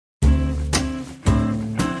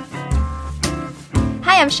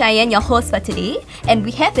am Cheyenne, your host for today, and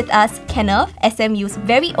we have with us Kenneth, SMU's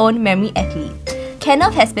very own memory athlete.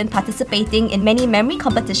 Kenneth has been participating in many memory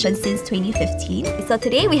competitions since 2015. So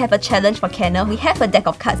today we have a challenge for Kenneth. We have a deck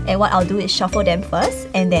of cards, and what I'll do is shuffle them first,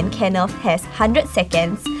 and then Kenneth has 100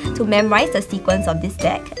 seconds to memorize the sequence of this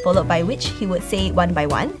deck, followed by which he would say one by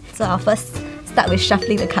one. So I'll first start with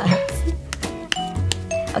shuffling the cards.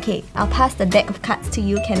 Okay, I'll pass the deck of cards to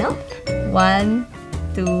you, Kenneth. 1,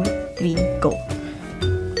 2, 3, go.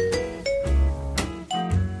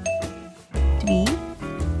 3,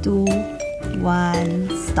 2,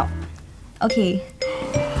 1, stop. Okay,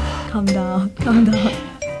 calm down.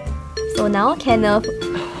 So now Kenneth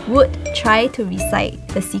would try to recite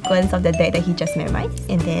the sequence of the deck that he just memorized,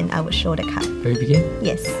 and then I would show the card. Shall we begin?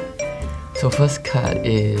 Yes. So first card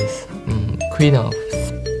is Queen of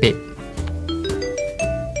Spade,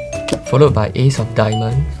 followed by Ace of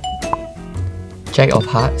Diamond, Jack of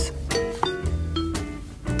Hearts,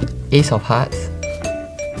 Ace of Hearts,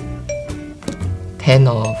 10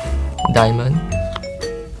 of Diamond,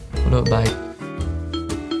 followed by,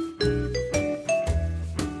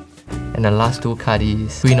 and the last two cards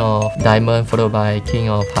is Queen of Diamond followed by King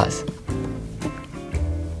of Hearts.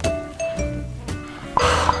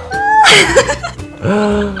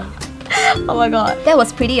 Oh my god, that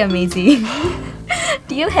was pretty amazing.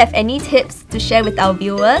 Do you have any tips to share with our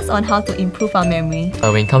viewers on how to improve our memory?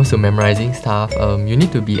 When it comes to memorizing stuff, you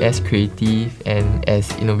need to be as creative and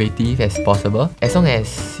as innovative as possible. As long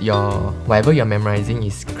as whatever you're memorizing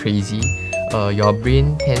is crazy, your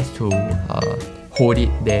brain tends to hold it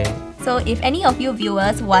there. So if any of you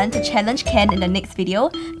viewers want to challenge Ken in the next video,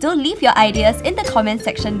 do leave your ideas in the comment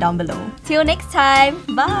section down below. Till next time,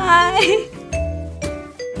 bye!